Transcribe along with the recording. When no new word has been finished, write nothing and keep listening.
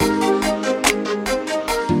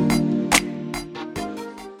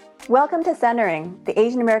Welcome to Centering, the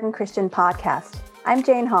Asian American Christian podcast. I'm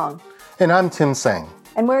Jane Hong. And I'm Tim Tsang.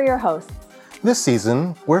 And we're your hosts. This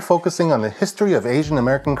season, we're focusing on the history of Asian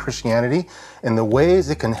American Christianity and the ways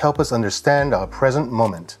it can help us understand our present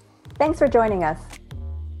moment. Thanks for joining us.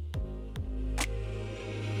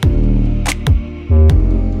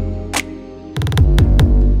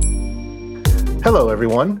 Hello,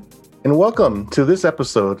 everyone, and welcome to this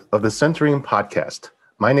episode of the Centering podcast.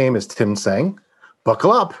 My name is Tim Tsang.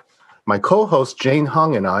 Buckle up. My co-host Jane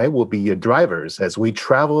Hong and I will be your drivers as we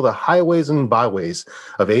travel the highways and byways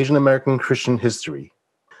of Asian American Christian history.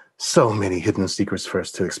 So many hidden secrets for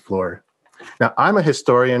us to explore. Now, I'm a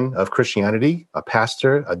historian of Christianity, a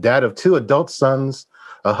pastor, a dad of 2 adult sons,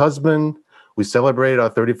 a husband. We celebrated our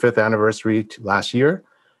 35th anniversary last year.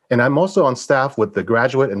 And I'm also on staff with the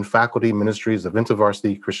graduate and faculty ministries of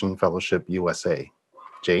InterVarsity Christian Fellowship USA.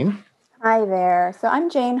 Jane? Hi there. So I'm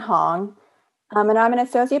Jane Hong. And I'm an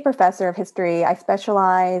associate professor of history. I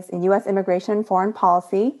specialize in U.S. immigration and foreign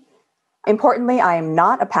policy. Importantly, I am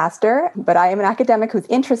not a pastor, but I am an academic who's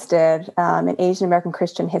interested in Asian American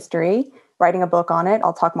Christian history, writing a book on it.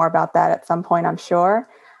 I'll talk more about that at some point, I'm sure.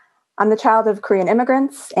 I'm the child of Korean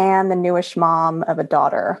immigrants and the newish mom of a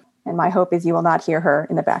daughter. And my hope is you will not hear her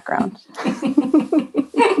in the background.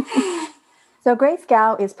 So Grace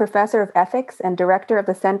Gao is professor of ethics and director of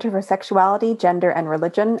the Center for Sexuality, Gender, and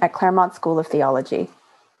Religion at Claremont School of Theology.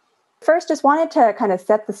 First, just wanted to kind of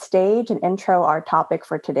set the stage and intro our topic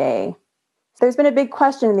for today. So there's been a big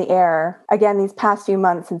question in the air, again, these past few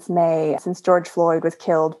months since May, since George Floyd was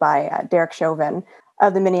killed by Derek Chauvin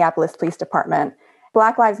of the Minneapolis Police Department.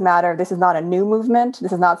 Black Lives Matter, this is not a new movement.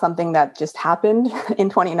 This is not something that just happened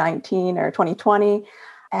in 2019 or 2020.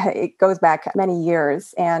 It goes back many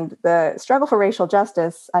years. And the struggle for racial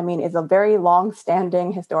justice, is a very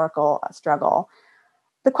long-standing historical struggle.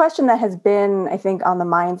 The question that has been, I think, on the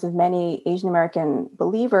minds of many Asian American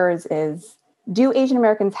believers is, do Asian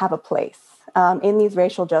Americans have a place in these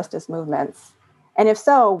racial justice movements? And if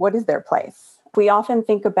so, what is their place? We often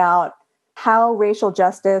think about how racial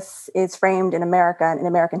justice is framed in America and in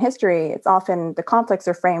American history. It's often the conflicts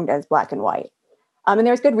are framed as black and white. And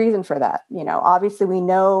there's good reason for that. Obviously we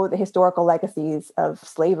know the historical legacies of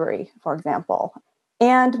slavery, for example.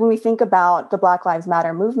 And when we think about the Black Lives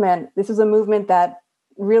Matter movement, this is a movement that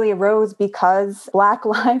really arose because Black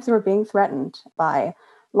lives were being threatened by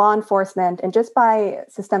law enforcement and just by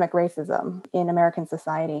systemic racism in American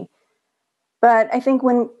society. But I think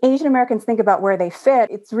when Asian Americans think about where they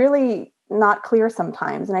fit, it's really not clear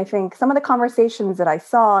sometimes. And I think some of the conversations that I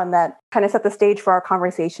saw and that kind of set the stage for our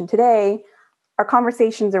conversation today are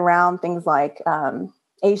conversations around things like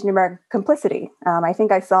Asian American complicity. I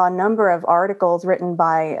think I saw a number of articles written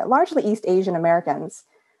by largely East Asian Americans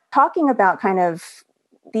talking about kind of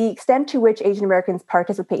the extent to which Asian Americans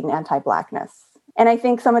participate in anti-Blackness. And I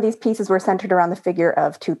think some of these pieces were centered around the figure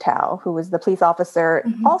of Tu Tao, who was the police officer,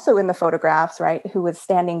 also in the photographs, right, who was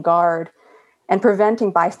standing guard and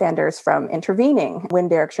preventing bystanders from intervening when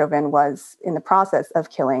Derek Chauvin was in the process of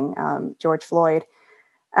killing George Floyd.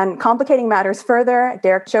 And complicating matters further,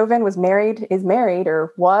 Derek Chauvin is married, I'm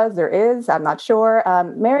not sure,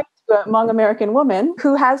 married to a Hmong American woman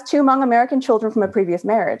who has 2 Hmong American children from a previous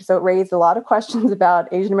marriage. So it raised a lot of questions about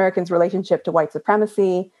Asian Americans' relationship to white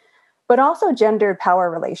supremacy, but also gendered power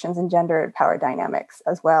relations and gendered power dynamics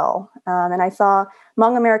as well. And I saw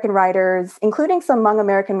Hmong American writers, including some Hmong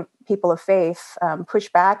American people of faith, push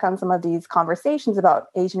back on some of these conversations about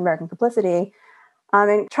Asian American complicity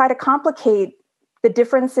and try to complicate the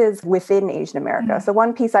differences within Asian America. So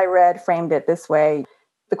one piece I read framed it this way.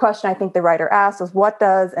 The question I think the writer asked was, what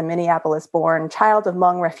does a Minneapolis-born child of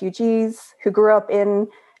Hmong refugees who grew up in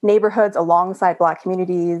neighborhoods alongside Black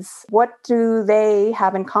communities, what do they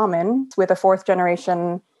have in common with a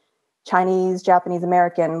 4th-generation Chinese, Japanese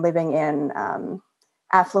American living in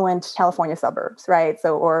affluent California suburbs, right?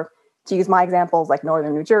 So, or to use my examples, like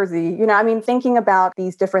Northern New Jersey, thinking about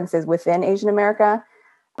these differences within Asian America.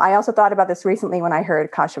 I also thought about this recently when I heard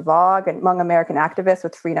Kasia Vogt, a Hmong American activist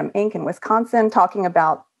with Freedom Inc. in Wisconsin, talking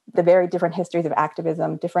about the very different histories of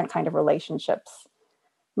activism, different kind of relationships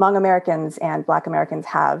Hmong Americans and Black Americans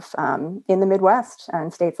have in the Midwest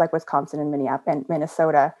and states like Wisconsin and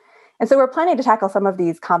Minnesota. And so we're planning to tackle some of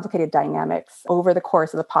these complicated dynamics over the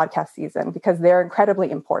course of the podcast season because they're incredibly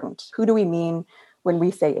important. Who do we mean when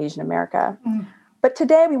we say Asian America? But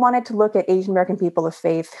today we wanted to look at Asian American people of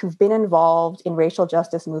faith who've been involved in racial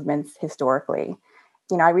justice movements historically.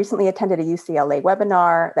 I recently attended a UCLA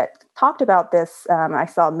webinar that talked about this. I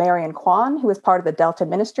saw Marion Kwan, who was part of the Delta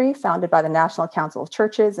Ministry, founded by the National Council of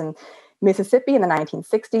Churches in Mississippi in the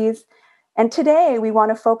 1960s. And today we want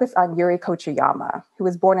to focus on Yuri Kochiyama, who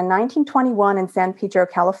was born in 1921 in San Pedro,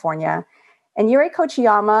 California. And Yuri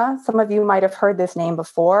Kochiyama, some of you might have heard this name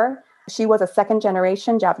before. She was a second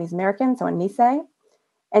generation Japanese American, so a Nisei.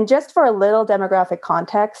 And just for a little demographic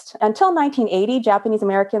context, until 1980, Japanese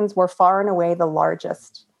Americans were far and away the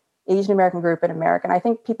largest Asian American group in America. And I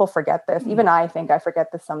think people forget this. Even I think I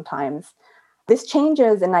forget this sometimes. This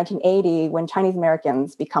changes in 1980 when Chinese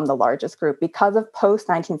Americans become the largest group because of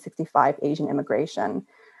post-1965 Asian immigration.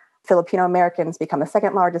 Filipino Americans become the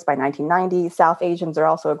second largest by 1990. South Asians are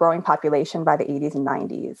also a growing population by the 80s and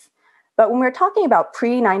 90s. But when we're talking about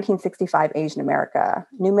pre-1965 Asian America,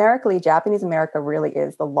 numerically, Japanese America really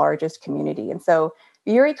is the largest community. And so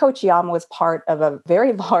Yuri Kochiyama was part of a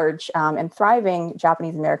very large and thriving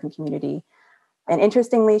Japanese American community. And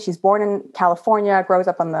interestingly, she's born in California, grows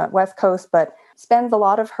up on the West Coast, but spends a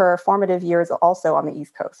lot of her formative years also on the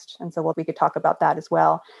East Coast. And so we could talk about that as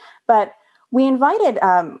well. But we invited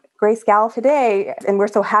Grace Gao today, and we're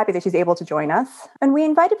so happy that she's able to join us. And we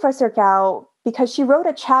invited Professor Gao because she wrote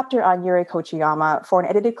a chapter on Yuri Kochiyama for an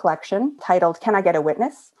edited collection titled Can I Get a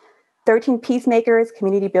Witness? 13 Peacemakers,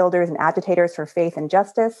 Community Builders, and Agitators for Faith and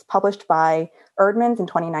Justice, published by Eerdmans in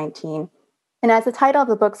 2019. And as the title of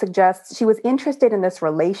the book suggests, she was interested in this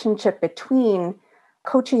relationship between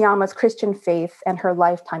Kochiyama's Christian faith and her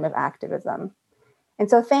lifetime of activism. And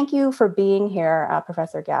so thank you for being here,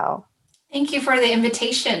 Professor Gao. Thank you for the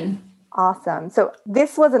invitation. Awesome. So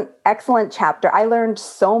this was an excellent chapter. I learned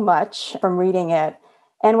so much from reading it.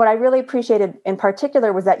 And what I really appreciated in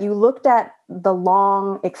particular was that you looked at the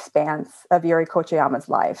long expanse of Yuri Kochiyama's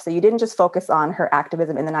life. So you didn't just focus on her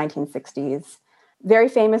activism in the 1960s. Very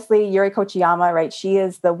famously, Yuri Kochiyama, right? She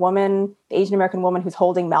is the woman, the Asian American woman who's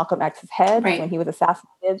holding Malcolm X's head when he was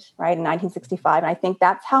assassinated, right, in 1965. And I think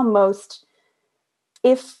that's how most,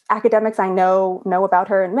 if academics I know about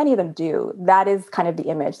her, and many of them do, that is kind of the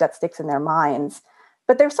image that sticks in their minds.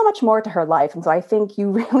 But there's so much more to her life. And so I think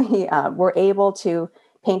you really were able to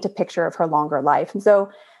paint a picture of her longer life. And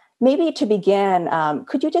so maybe to begin,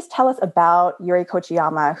 could you just tell us about Yuri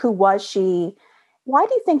Kochiyama? Who was she? Why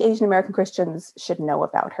do you think Asian American Christians should know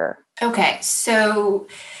about her? Okay, so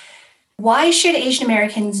why should Asian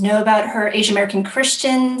Americans know about her? Asian American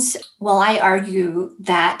Christians? Well, I argue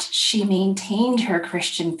that she maintained her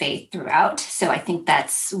Christian faith throughout. So I think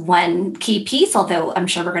that's one key piece, although I'm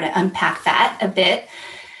sure we're going to unpack that a bit.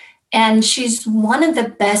 And she's one of the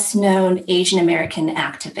best known Asian American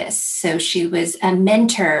activists. So she was a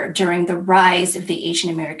mentor during the rise of the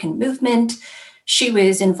Asian American movement. She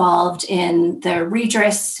was involved in the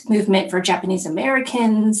redress movement for Japanese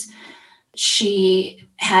Americans. She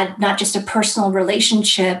had not just a personal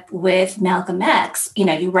relationship with Malcolm X,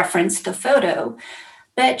 you referenced the photo,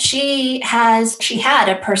 but she had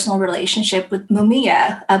a personal relationship with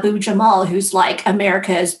Mumia Abu-Jamal, who's like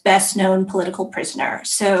America's best known political prisoner.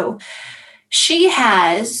 So she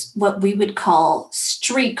has what we would call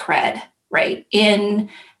street cred, right, in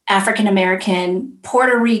African American,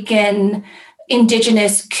 Puerto Rican,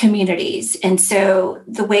 Indigenous communities. And so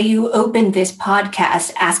the way you opened this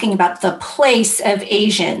podcast asking about the place of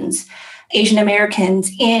Asian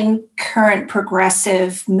Americans in current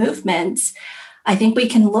progressive movements, I think we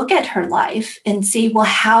can look at her life and see, well,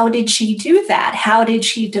 how did she do that? How did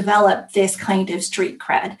she develop this kind of street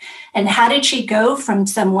cred? And how did she go from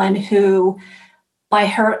someone who, by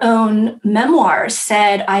her own memoirs,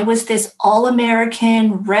 said, I was this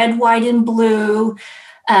all-American, red, white, and blue.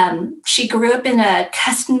 She grew up in a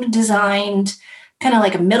custom-designed, kind of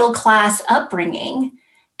like a middle-class upbringing.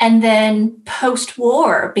 And then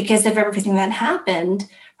post-war, because of everything that happened,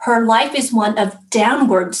 her life is one of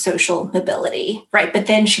downward social mobility, right? But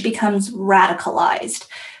then she becomes radicalized.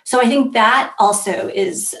 So I think that also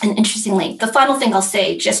is an interesting link. The final thing I'll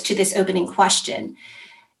say just to this opening question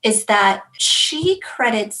is that she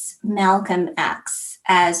credits Malcolm X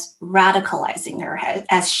as radicalizing her,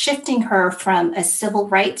 as shifting her from a civil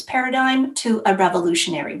rights paradigm to a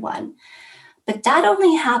revolutionary one. But that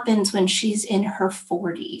only happens when she's in her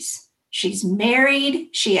 40s. She's married,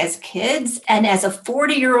 she has kids, and as a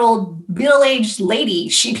 40-year-old middle-aged lady,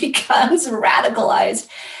 she becomes radicalized.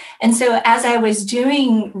 And so as I was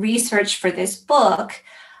doing research for this book,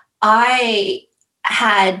 I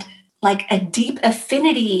had like a deep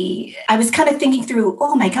affinity. I was kind of thinking through,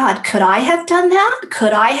 oh my God, could I have done that?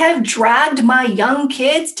 Could I have dragged my young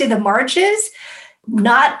kids to the marches,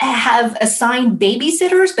 not have assigned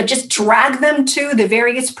babysitters, but just drag them to the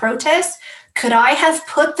various protests? Could I have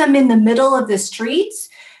put them in the middle of the streets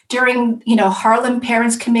during, Harlem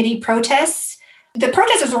Parents Committee protests? The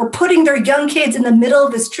protesters were putting their young kids in the middle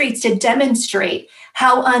of the streets to demonstrate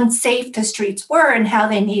how unsafe the streets were and how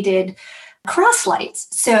they needed cross-lights.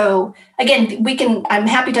 So again, I'm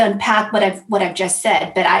happy to unpack what I've just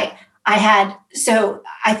said, but I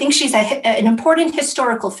think she's an important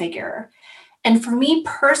historical figure. And for me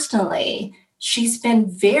personally, she's been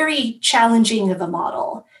very challenging of a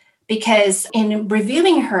model because in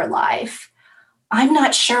reviewing her life, I'm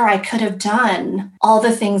not sure I could have done all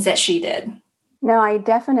the things that she did. No, I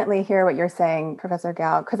definitely hear what you're saying, Professor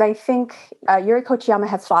Gao, because I think Yuri Kochiyama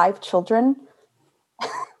has 5 children.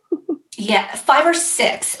 Yeah, 5 or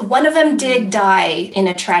 6. One of them did die in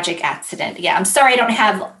a tragic accident. Yeah, I'm sorry I don't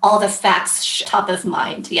have all the facts top of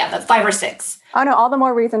mind. Yeah, but 5 or 6. Oh, no, all the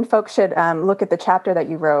more reason folks should look at the chapter that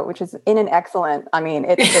you wrote, which is in an excellent,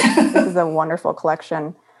 this is a wonderful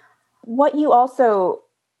collection. What you also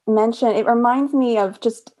mentioned, it reminds me of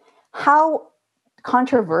just how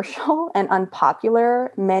controversial and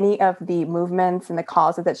unpopular many of the movements and the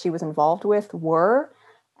causes that she was involved with were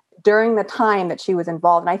during the time that she was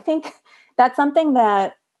involved. And I think that's something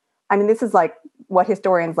that, this is like what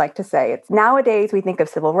historians like to say. It's nowadays we think of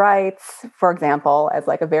civil rights, for example, as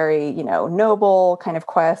like a very, noble kind of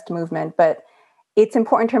quest movement, but it's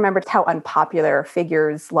important to remember how unpopular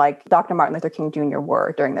figures like Dr. Martin Luther King Jr.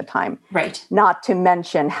 were during the time. Right. Not to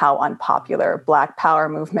mention how unpopular Black Power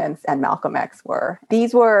movements and Malcolm X were.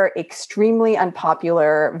 These were extremely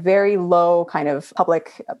unpopular, very low kind of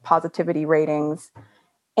public positivity ratings.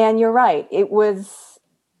 And you're right, it wasn't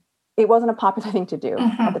a popular thing to do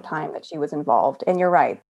at the time that she was involved. And you're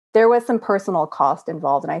right, there was some personal cost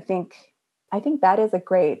involved. And I think that is a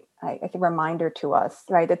great, I think, reminder to us,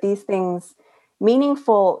 right? That these things,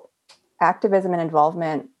 meaningful activism and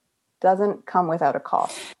involvement doesn't come without a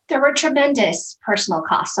cost. There were tremendous personal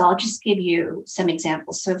costs. So I'll just give you some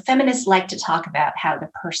examples. So feminists like to talk about how the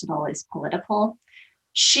personal is political.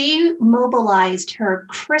 She mobilized her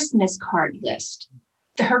Christmas card list.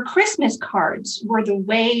 Her Christmas cards were the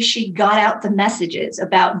way she got out the messages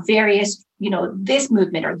about various, this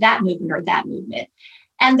movement or that movement or that movement.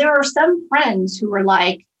 And there are some friends who were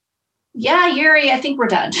like, yeah, Yuri, I think we're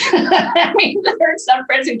done. There are some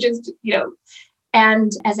friends who just,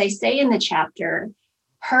 and as I say in the chapter,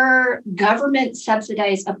 her government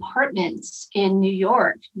subsidized apartments in New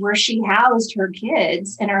York where she housed her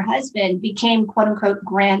kids and her husband became, quote unquote,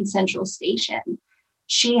 Grand Central Station.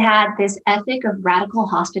 She had this ethic of radical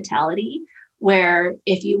hospitality where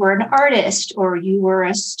if you were an artist or you were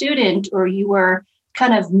a student or you were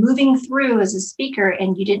kind of moving through as a speaker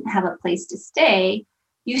and you didn't have a place to stay,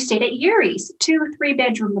 you stayed at Yuri's 2-3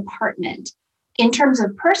 bedroom apartment. In terms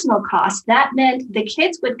of personal costs, that meant the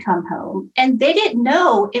kids would come home and they didn't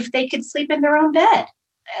know if they could sleep in their own bed.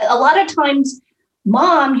 A lot of times,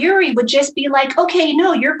 Mom, Yuri would just be like, okay,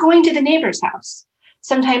 no, you're going to the neighbor's house.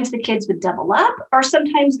 Sometimes the kids would double up, or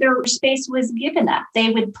sometimes their space was given up. They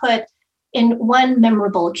would put, in one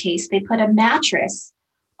memorable case, they put a mattress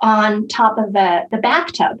on top of the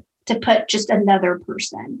bathtub to put just another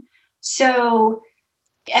person. So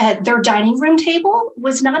their dining room table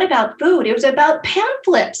was not about food. It was about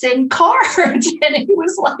pamphlets and cards. And it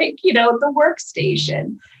was like, the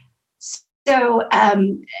workstation. So,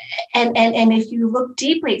 and if you look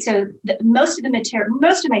deeply, so most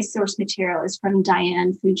of my source material is from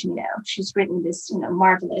Diane Fujino. She's written this,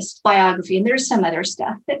 marvelous biography, and there's some other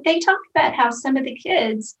stuff. But they talk about how some of the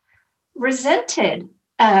kids resented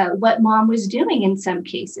what Mom was doing in some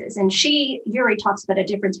cases. And Yuri talks about a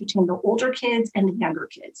difference between the older kids and the younger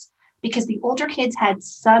kids, because the older kids had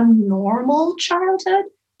some normal childhood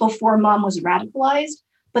before Mom was radicalized,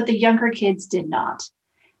 but the younger kids did not.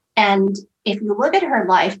 And if you look at her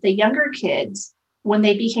life, the younger kids, when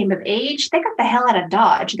they became of age, they got the hell out of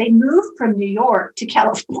Dodge. They moved from New York to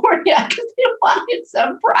California because they wanted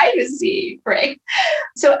some privacy, right?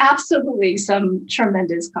 So absolutely some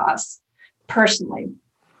tremendous costs, personally.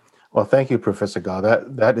 Well, thank you, Professor Gao.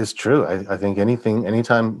 That is true. I think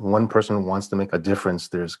anytime one person wants to make a difference,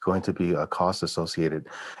 there's going to be a cost associated.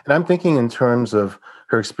 And I'm thinking in terms of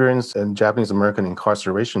her experience in Japanese American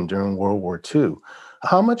incarceration during World War II.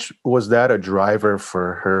 How much was that a driver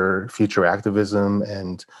for her future activism?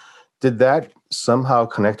 And did that somehow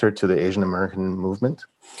connect her to the Asian American movement?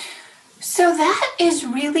 So that is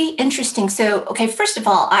really interesting. So, okay, first of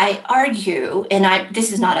all, I argue, and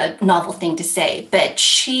this is not a novel thing to say, but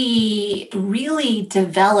she really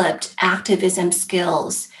developed activism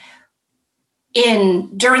skills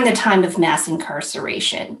during the time of mass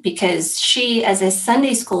incarceration, because she, as a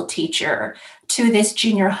Sunday school teacher to this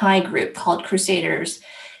junior high group called Crusaders,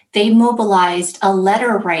 they mobilized a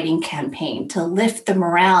letter writing campaign to lift the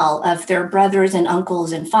morale of their brothers and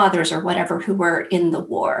uncles and fathers or whatever who were in the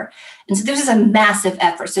war. And so this is a massive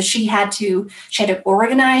effort. So she had to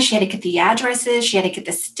organize, she had to get the addresses, she had to get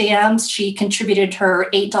the stamps. She contributed her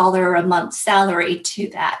 $8 a month salary to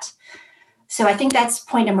that. So I think that's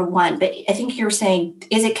point number one. But I think you're saying,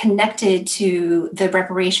 is it connected to the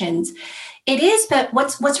reparations? It is, but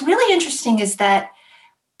what's really interesting is that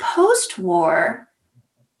post-war,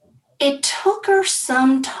 it took her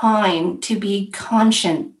some time to be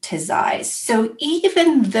conscientized. So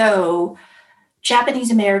even though Japanese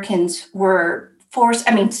Americans were forced,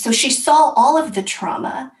 so she saw all of the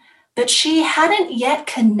trauma, but she hadn't yet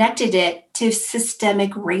connected it to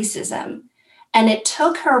systemic racism. And it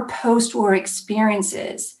took her post-war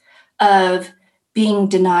experiences of being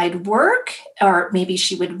denied work, or maybe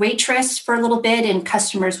she would waitress for a little bit and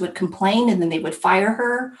customers would complain and then they would fire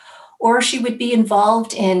her, or she would be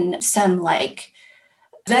involved in some like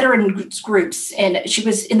veteran groups. And she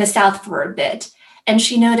was in the South for a bit. And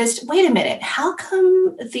she noticed, wait a minute, how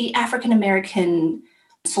come the African-American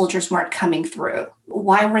soldiers weren't coming through?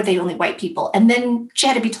 Why were they only white people? And then she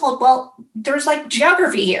had to be told, well, there's like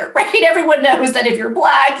geography here, right? Everyone knows that if you're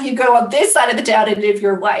Black, you go on this side of the town, and if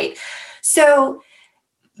you're white. So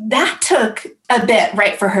that took a bit,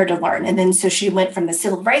 right, for her to learn. And then so she went from the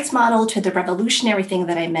civil rights model to the revolutionary thing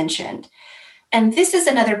that I mentioned. And this is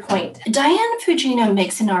another point. Diane Fujino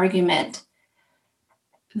makes an argument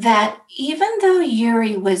that even though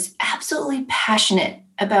Yuri was absolutely passionate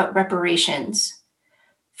about reparations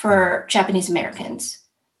for Japanese Americans,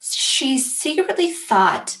 she secretly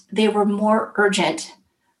thought they were more urgent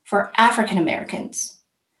for African Americans.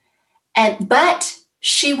 But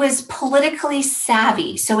she was politically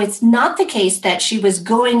savvy. So it's not the case that she was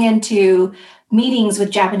going into meetings with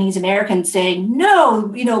Japanese Americans saying, no,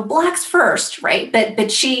 Blacks first, right?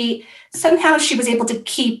 But she was able to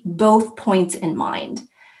keep both points in mind.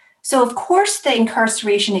 So of course, the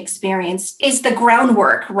incarceration experience is the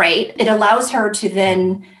groundwork, right? It allows her to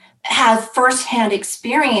then have firsthand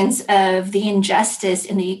experience of the injustice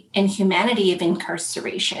and the inhumanity of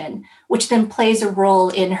incarceration, which then plays a role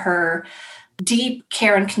in her deep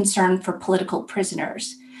care and concern for political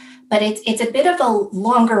prisoners. But it's a bit of a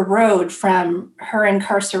longer road from her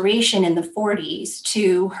incarceration in the 40s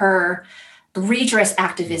to her redress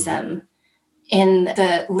activism in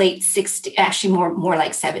the late 60s, actually more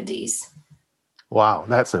like 70s. Wow,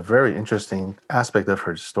 that's a very interesting aspect of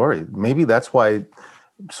her story. Maybe that's why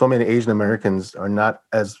so many Asian Americans are not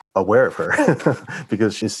as aware of her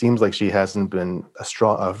because she seems like she hasn't been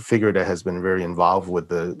a figure that has been very involved with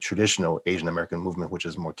the traditional Asian American movement, which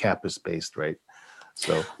is more campus-based, right?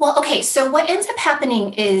 So what ends up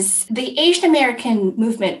happening is the Asian American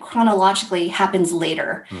movement chronologically happens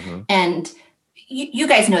later. Mm-hmm. And you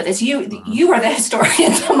guys know this. You are the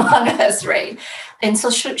historians among us, right? And so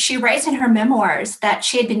she writes in her memoirs that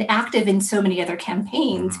she had been active in so many other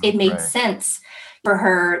campaigns. Mm-hmm. It made sense for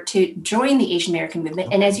her to join the Asian American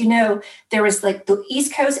movement. And as you know, there was like the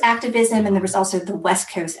East Coast activism and there was also the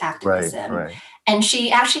West Coast activism. Right. And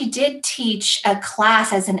she actually did teach a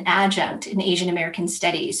class as an adjunct in Asian American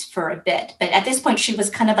studies for a bit. But at this point, she was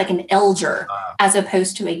kind of like an elder as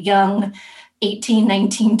opposed to a young 18,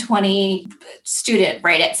 19, 20 student,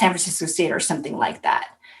 right, at San Francisco State or something like that.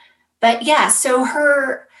 But yeah, so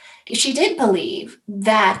she did believe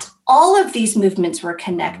that all of these movements were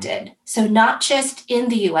connected. So not just in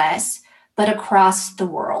the US, but across the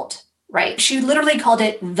world, right? She literally called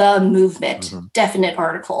it the movement, definite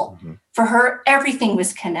article. Mm-hmm. For her, everything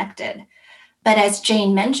was connected. But as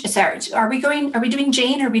Jane mentioned, are we doing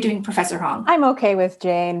Jane or are we doing Professor Hong? I'm okay with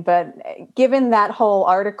Jane, but given that whole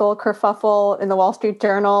article kerfuffle in the Wall Street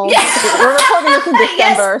Journal, we're recording this in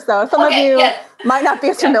December, so some of you might not be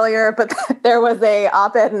as familiar, but there was a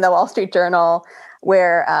op-ed in the Wall Street Journal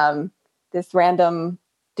where this random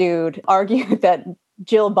dude argued that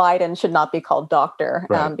Jill Biden should not be called doctor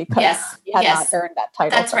because he had not earned that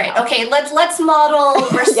title. That's somehow. Right. Okay, let's model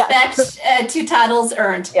respect to titles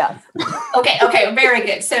earned. Yeah. Okay, very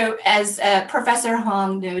good. So as Professor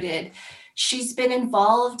Hong noted, she's been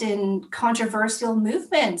involved in controversial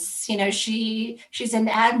movements. She's an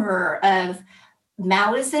admirer of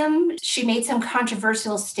Maoism. She made some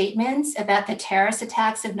controversial statements about the terrorist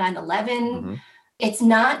attacks of 9/11. Mm-hmm. It's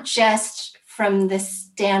not just from the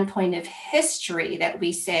standpoint of history that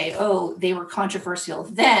we say, oh, they were controversial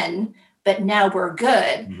then, but now we're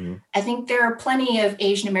good. Mm-hmm. I think there are plenty of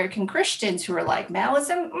Asian American Christians who are like,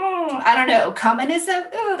 Maoism, I don't know, communism,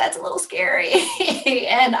 that's a little scary.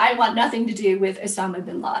 And I want nothing to do with Osama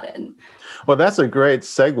bin Laden. Well, that's a great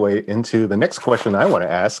segue into the next question I want to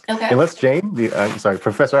ask. Okay. Unless Jane,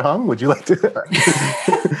 Professor Hung, would you like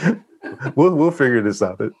to? we'll figure this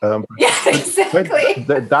out. Yeah, exactly.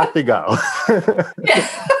 Dr. Gao.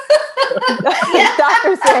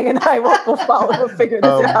 Dr. Sang and I will follow. We'll figure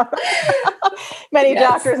this out. Many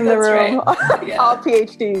doctors in the room, right. Yeah. All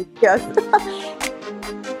PhDs. Yes.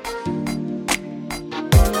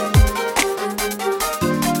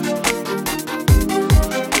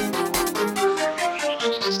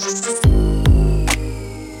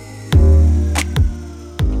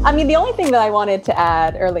 I mean, the only thing that I wanted to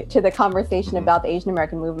add early to the conversation about the Asian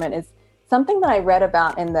American movement is something that I read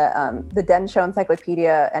about in the Densho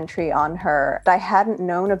Encyclopedia entry on her that I hadn't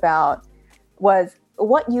known about was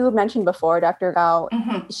what you mentioned before, Dr. Gao.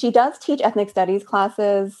 Mm-hmm. She does teach ethnic studies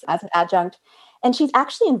classes as an adjunct, and she's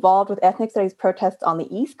actually involved with ethnic studies protests on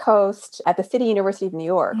the East Coast at the City University of New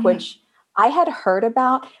York, mm-hmm. which I had heard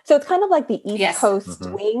about. So it's kind of like the East Coast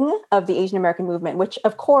mm-hmm. wing of the Asian American movement, which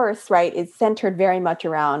of course, right, is centered very much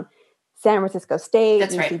around San Francisco State,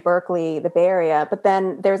 UC right. Berkeley, the Bay Area. But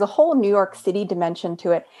then there's a whole New York City dimension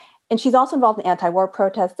to it. And she's also involved in anti-war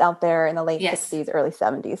protests out there in the late 60s, early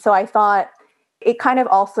 70s. So I thought it kind of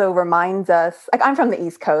also reminds us, like I'm from the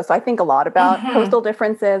East Coast, so I think a lot about mm-hmm. coastal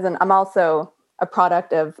differences. And I'm also a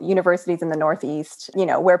product of universities in the Northeast, you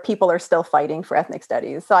know, where people are still fighting for ethnic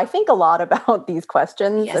studies. So I think a lot about these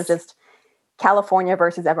questions of just California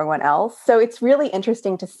versus everyone else. So it's really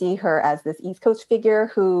interesting to see her as this East Coast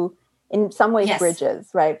figure who in some ways bridges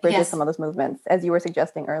some of those movements, as you were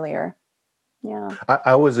suggesting earlier. Yeah.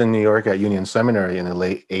 I was in New York at Union Seminary in the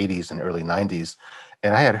late 80s and early 90s.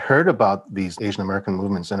 And I had heard about these Asian American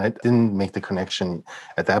movements, and I didn't make the connection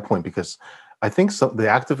at that point because I think the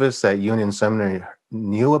activists at Union Seminary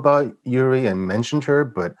knew about Yuri and mentioned her,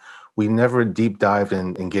 but we never deep dived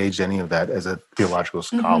and engaged any of that as a theological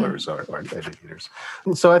scholars mm-hmm. or educators.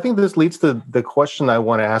 And so I think this leads to the question I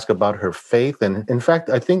want to ask about her faith. And in fact,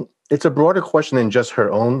 I think it's a broader question than just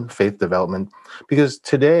her own faith development, because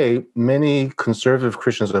today many conservative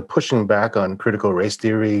Christians are pushing back on critical race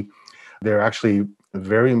theory. They're actually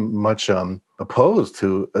very much opposed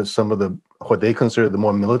to some of what they consider the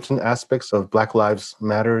more militant aspects of Black Lives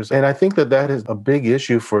Matters. And I think that is a big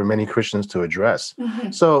issue for many Christians to address.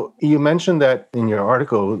 Mm-hmm. So you mentioned that in your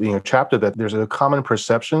article, in your chapter, that there's a common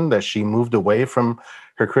perception that she moved away from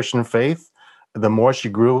her Christian faith the more she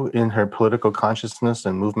grew in her political consciousness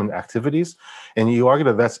and movement activities. And you argue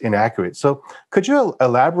that that's inaccurate. So could you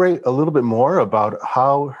elaborate a little bit more about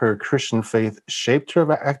how her Christian faith shaped her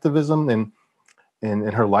activism and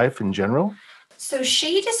in her life in general? So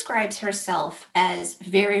she describes herself as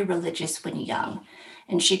very religious when young.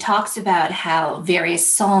 And she talks about how various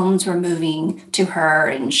psalms were moving to her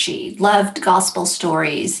and she loved gospel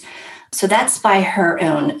stories. So that's by her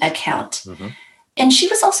own account. Mm-hmm. And she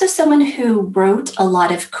was also someone who wrote a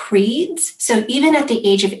lot of creeds. So even at the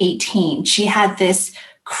age of 18, she had this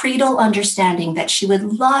creedal understanding that she would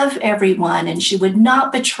love everyone and she would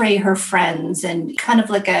not betray her friends, and kind of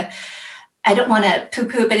like I don't want to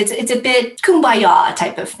poo-poo, but it's a bit kumbaya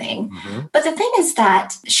type of thing. Mm-hmm. But the thing is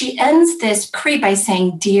that she ends this creed by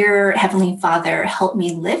saying, "Dear Heavenly Father, help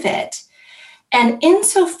me live it." And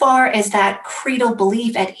insofar as that creedal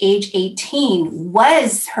belief at age 18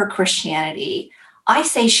 was her Christianity, I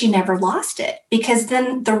say she never lost it, because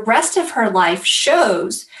then the rest of her life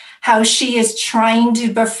shows how she is trying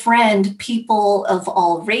to befriend people of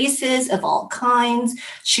all races, of all kinds.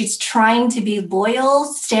 She's trying to be loyal,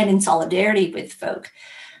 stand in solidarity with folk.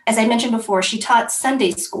 As I mentioned before, she taught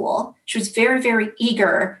Sunday school. She was very, very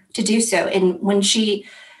eager to do so. And when she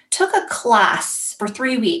took a class for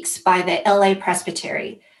 3 weeks by the LA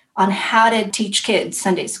Presbytery on how to teach kids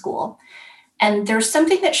Sunday school, and there's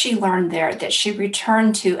something that she learned there that she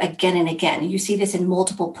returned to again and again. You see this in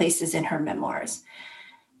multiple places in her memoirs.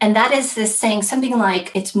 And that is this saying something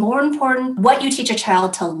like, it's more important what you teach a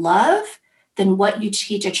child to love than what you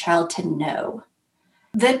teach a child to know.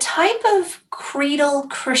 The type of creedal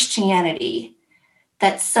Christianity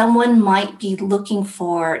that someone might be looking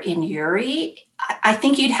for in Yuri, I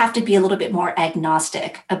think you'd have to be a little bit more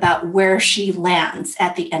agnostic about where she lands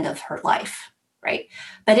at the end of her life, right?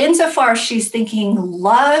 But insofar she's thinking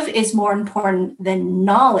love is more important than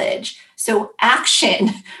knowledge, so action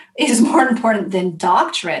is more important than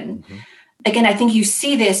doctrine. Mm-hmm. Again, I think you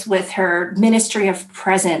see this with her ministry of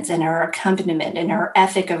presence and her accompaniment and her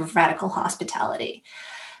ethic of radical hospitality.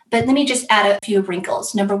 But let me just add a few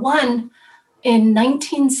wrinkles. Number one, in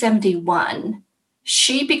 1971,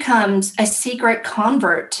 she becomes a secret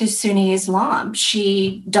convert to Sunni Islam.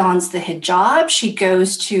 She dons the hijab. She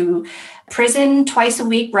goes to prison twice a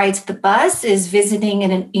week, rides the bus, is visiting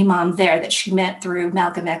an imam there that she met through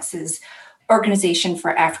Malcolm X's Organization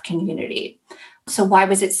for African Unity. So why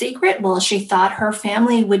was it secret? Well, she thought her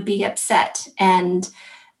family would be upset. And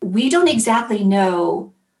we don't exactly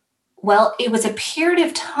know. Well, it was a period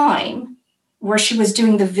of time where she was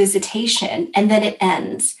doing the visitation and then it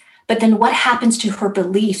ends. But then what happens to her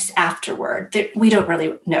beliefs afterward? We don't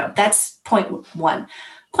really know. That's point one.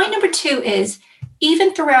 Point number two is,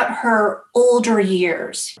 even throughout her older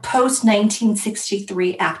years,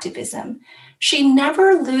 post-1963 activism, she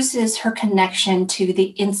never loses her connection to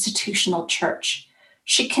the institutional church.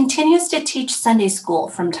 She continues to teach Sunday school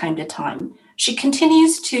from time to time. She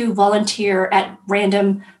continues to volunteer at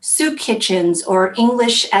random soup kitchens or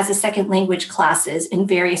English as a second language classes in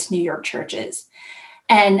various New York churches.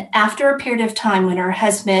 And after a period of time when her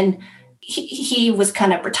husband, he was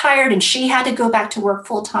kind of retired and she had to go back to work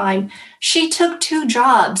full time, she took 2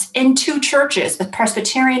 jobs in 2 churches, a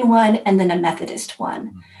Presbyterian one and then a Methodist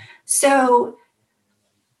one. So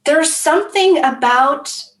there's something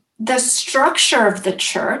about the structure of the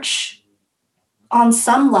church on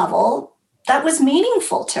some level that was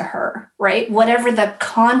meaningful to her, right? Whatever the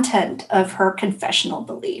content of her confessional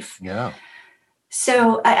belief. Yeah.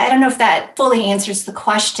 So I don't know if that fully answers the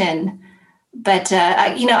question, but,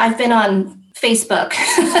 I've been on Facebook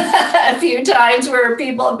a few times where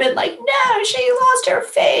people have been like, no, she lost her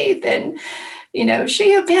faith and,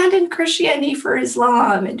 she abandoned Christianity for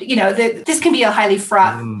Islam. And, this can be a highly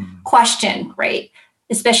fraught question, right?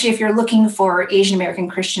 Especially if you're looking for Asian American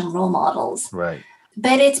Christian role models. Right.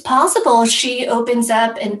 But it's possible she opens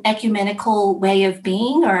up an ecumenical way of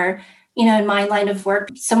being, or in my line of work,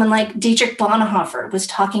 someone like Dietrich Bonhoeffer was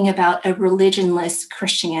talking about a religionless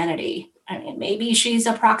Christianity. I mean, maybe she's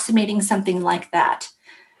approximating something like that.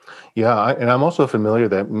 Yeah, and I'm also familiar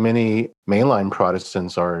that many mainline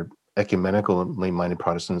Protestants ecumenically minded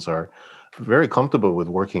Protestants are very comfortable with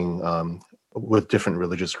working with different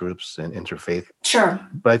religious groups and interfaith. Sure.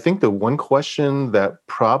 But I think the one question that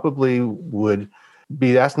probably would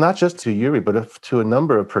be asked not just to Yuri, but to a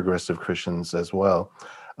number of progressive Christians as well,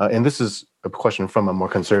 and this is a question from a more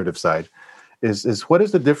conservative side, is what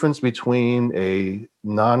is the difference between a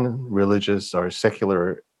non-religious or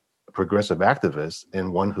secular progressive activist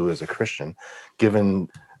and one who is a Christian, given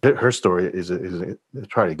that her story is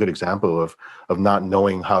probably a good example of not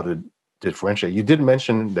knowing how to differentiate. You did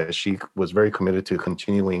mention that she was very committed to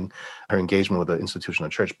continuing her engagement with the institutional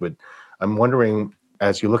church, but I'm wondering,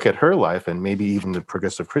 as you look at her life and maybe even the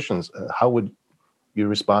progressive Christians, how would you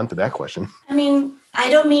respond to that question? I mean, I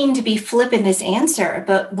don't mean to be flip in this answer,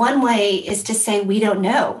 but one way is to say we don't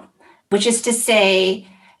know, which is to say,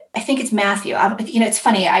 I think it's Matthew. It's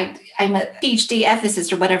funny. I'm a PhD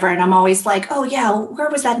ethicist or whatever, and I'm always like, oh yeah, where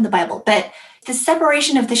was that in the Bible? But the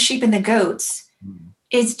separation of the sheep and the goats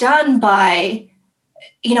is done by,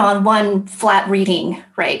 on one flat reading,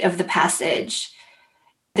 right, of the passage.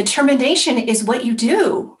 The termination is what you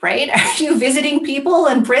do, right? Are you visiting people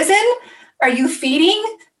in prison? Are you feeding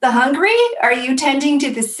the hungry? Are you tending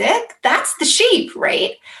to the sick? That's the sheep,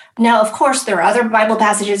 right? Now, of course, there are other Bible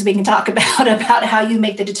passages we can talk about how you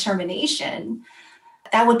make the determination.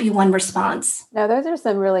 That would be one response. No, those are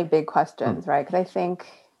some really big questions, right? Because I think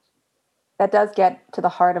that does get to the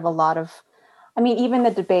heart of a lot of, even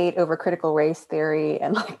the debate over critical race theory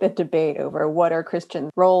and like the debate over what are Christian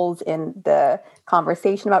roles in the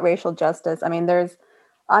conversation about racial justice.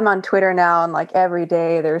 I'm on Twitter now, and like every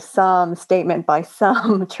day there's some statement by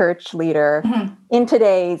some church leader. In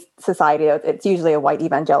today's society. It's usually a white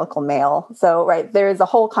evangelical male. So, right, there is a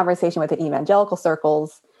whole conversation within evangelical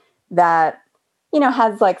circles that,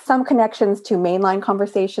 has like some connections to mainline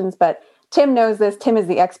conversations, but Tim knows this. Tim is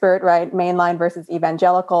the expert, right? Mainline versus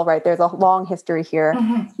evangelical, right? There's a long history here.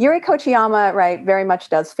 Yuri Kochiyama, right, very much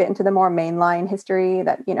does fit into the more mainline history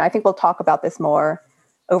that, I think we'll talk about this more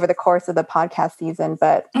over the course of the podcast season.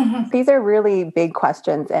 But these are really big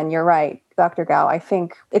questions. And you're right, Dr. Gao. I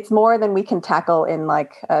think it's more than we can tackle in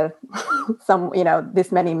like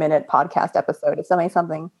this many minute podcast episode. It's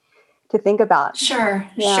something to think about. Sure.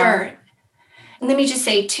 Let me just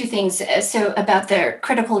say 2 things. So about the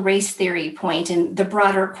critical race theory point and the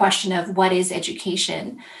broader question of what is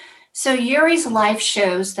education. So Yuri's life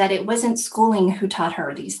shows that it wasn't schooling who taught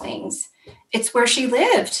her these things. It's where she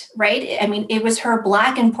lived, right? It was her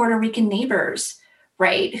Black and Puerto Rican neighbors,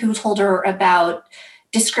 right, who told her about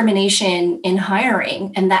discrimination in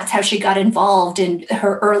hiring. And that's how she got involved in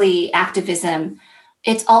her early activism.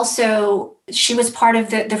 It's also, she was part of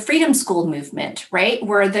the Freedom School movement, right,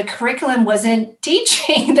 where the curriculum wasn't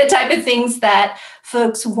teaching the type of things that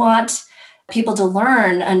folks want people to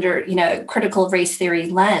learn under, critical race theory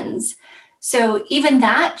lens. So even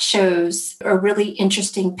that shows a really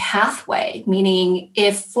interesting pathway, meaning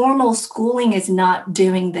if formal schooling is not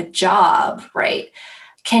doing the job, right,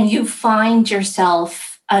 can you find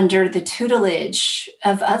yourself under the tutelage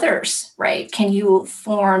of others, right? Can you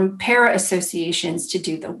form para associations to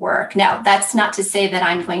do the work? Now, that's not to say that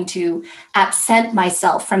I'm going to absent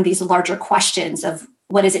myself from these larger questions of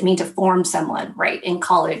what does it mean to form someone, right, in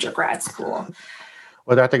college or grad school.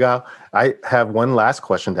 Well, Dr. Gao, I have one last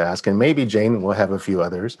question to ask, and maybe Jane will have a few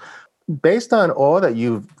others. Based on all that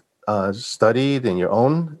you've studied in your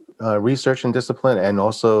own research and discipline, and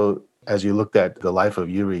also as you looked at the life of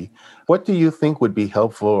Yuri, what do you think would be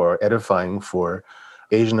helpful or edifying for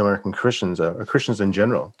Asian American Christians or Christians in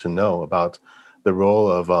general to know about the role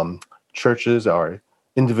of churches or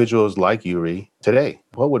individuals like Yuri today?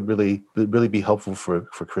 What would really be helpful for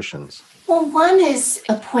Christians? Well, one is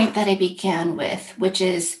a point that I began with, which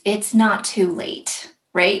is it's not too late,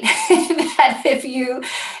 right? That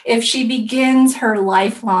if she begins her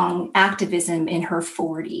lifelong activism in her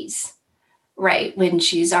 40s, right, when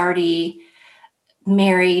she's already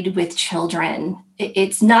married with children,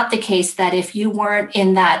 it's not the case that if you weren't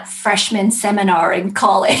in that freshman seminar in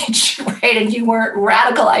college, right, and you weren't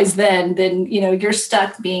radicalized then you're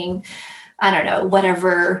stuck being, I don't know,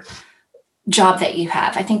 whatever job that you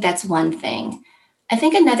have. I think that's one thing. I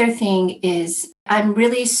think another thing is I'm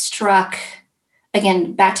really struck,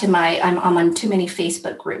 again, back to I'm on too many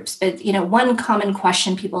Facebook groups, but one common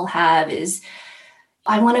question people have is,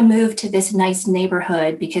 I want to move to this nice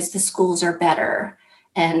neighborhood because the schools are better.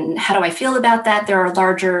 And how do I feel about that? There are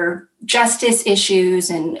larger justice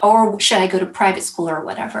issues, or should I go to private school or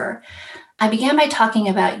whatever? I began by talking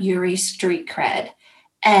about Yuri's street cred.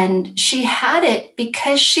 And she had it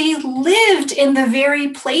because she lived in the very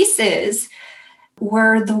places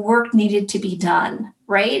where the work needed to be done,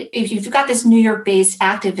 right? If you've got this New York-based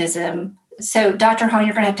activism, so Dr. Hong,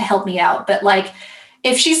 you're going to have to help me out, but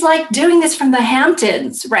if she's doing this from the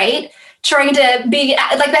Hamptons, right? Trying to be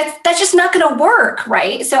that's just not going to work,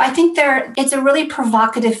 right? So I think it's a really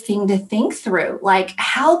provocative thing to think through.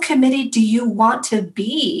 How committed do you want to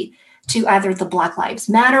be to either the Black Lives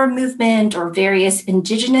Matter movement or various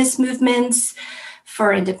indigenous movements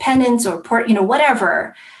for independence or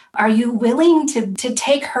whatever? Are you willing to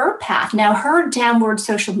take her path? Now, her downward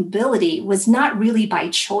social mobility was not really by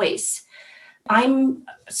choice. I'm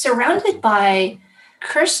surrounded by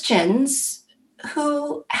Christians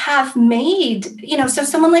who have made, so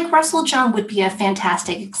someone like Russell John would be a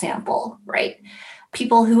fantastic example, right?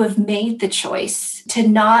 People who have made the choice to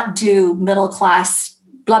not do middle class,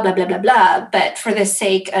 blah, blah, blah, blah, blah, but for the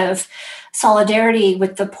sake of solidarity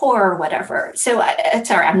with the poor or whatever. So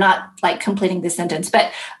sorry, I'm not completing this sentence,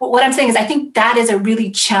 but what I'm saying is I think that is a really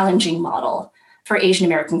challenging model for Asian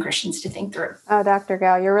American Christians to think through. Oh, Dr.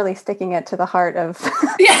 Gao, you're really sticking it to the heart of,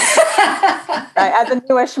 as a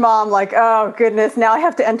newish mom, oh goodness, now I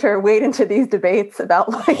have to wade into these debates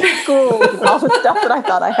about schools and all the stuff that I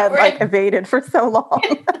thought I had evaded for so long.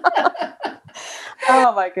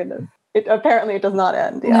 Oh my goodness. Apparently it does not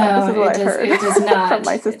end. Yeah, no, this is what I heard it does not. from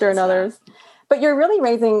my sister and others. But you're really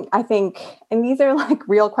raising, I think, and these are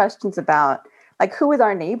real questions about who is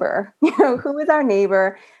our neighbor? Who is our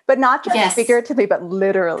neighbor? But not just figuratively, but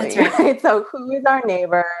literally. That's right. So who is our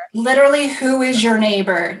neighbor? Literally, who is your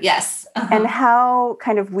neighbor? Yes. Uh-huh. And how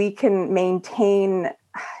we can maintain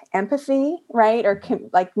empathy, right? Or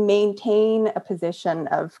maintain a position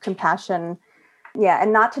of compassion. Yeah.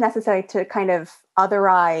 And not to necessarily to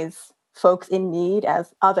otherize folks in need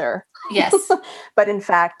as other. Yes. But in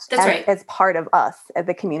fact, That's as part of us, as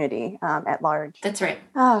the community at large. That's right.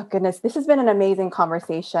 Oh, goodness. This has been an amazing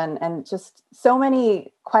conversation and just so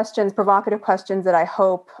many questions, provocative questions that I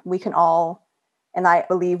hope we can all, and I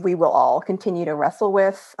believe we will all continue to wrestle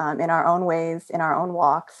with in our own ways, in our own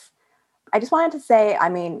walks. I just wanted to say,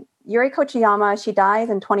 Yuri Kochiyama, she dies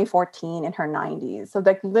in 2014 in her 90s. So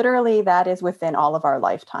literally that is within all of our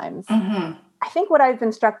lifetimes. Mm-hmm. I think what I've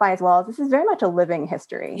been struck by as well is this is very much a living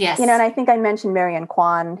history. Yes. And I think I mentioned Marianne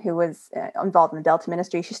Kwan, who was involved in the Delta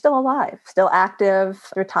ministry. She's still alive, still active,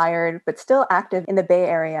 retired, but still active in the Bay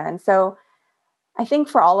Area. And so I think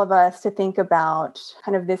for all of us to think about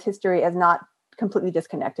this history as not completely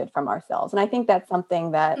disconnected from ourselves. And I think that's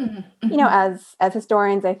something that, as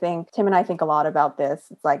historians, I think, Tim and I think a lot about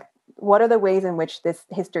this. It's what are the ways in which this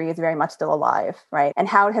history is very much still alive, right? And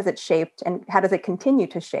how has it shaped and how does it continue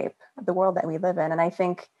to shape the world that we live in? And I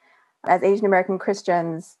think as Asian American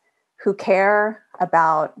Christians who care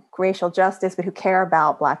about racial justice, but who care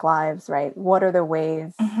about Black lives, right? What are the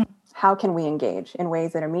ways, how can we engage in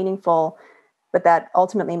ways that are meaningful but that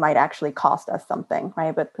ultimately might actually cost us something,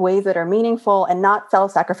 right? But ways that are meaningful and not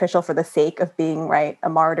self-sacrificial for the sake of being, right, a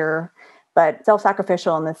martyr, but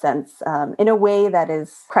self-sacrificial in the sense, in a way that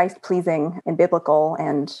is Christ-pleasing and biblical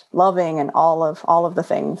and loving and all of the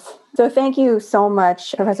things. So thank you so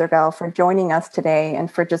much, Professor Gao, for joining us today and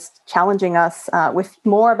for just challenging us with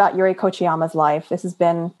more about Yuri Kochiyama's life. This has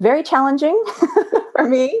been very challenging for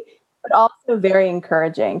me, but also very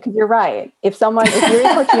encouraging, because you're right. If Yuri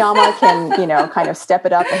Kochiyama can, kind of step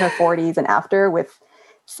it up in her 40s and after with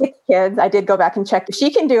 6 kids, I did go back and check. If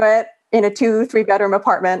she can do it in a 2-3 bedroom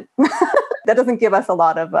apartment, that doesn't give us a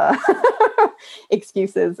lot of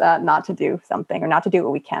excuses not to do something or not to do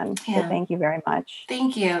what we can. Yeah. So thank you very much.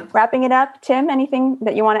 Thank you. Wrapping it up, Tim, anything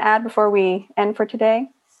that you want to add before we end for today?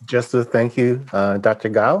 Just to thank you, Dr.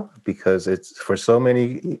 Gao, because it's for so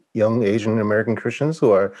many young Asian American Christians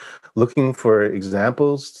who are looking for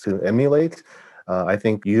examples to emulate. I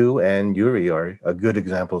think you and Yuri are good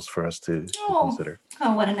examples for us to consider.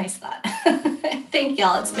 Oh, what a nice thought. Thank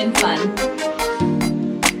y'all. It's been fun.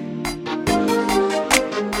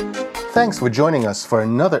 Thanks for joining us for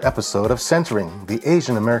another episode of Centering, the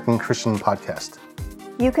Asian American Christian Podcast.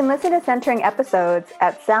 You can listen to Centering episodes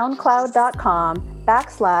at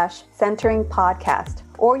soundcloud.com/Centering Podcast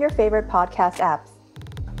or your favorite podcast apps.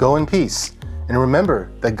 Go in peace, and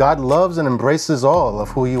remember that God loves and embraces all of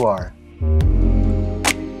who you are.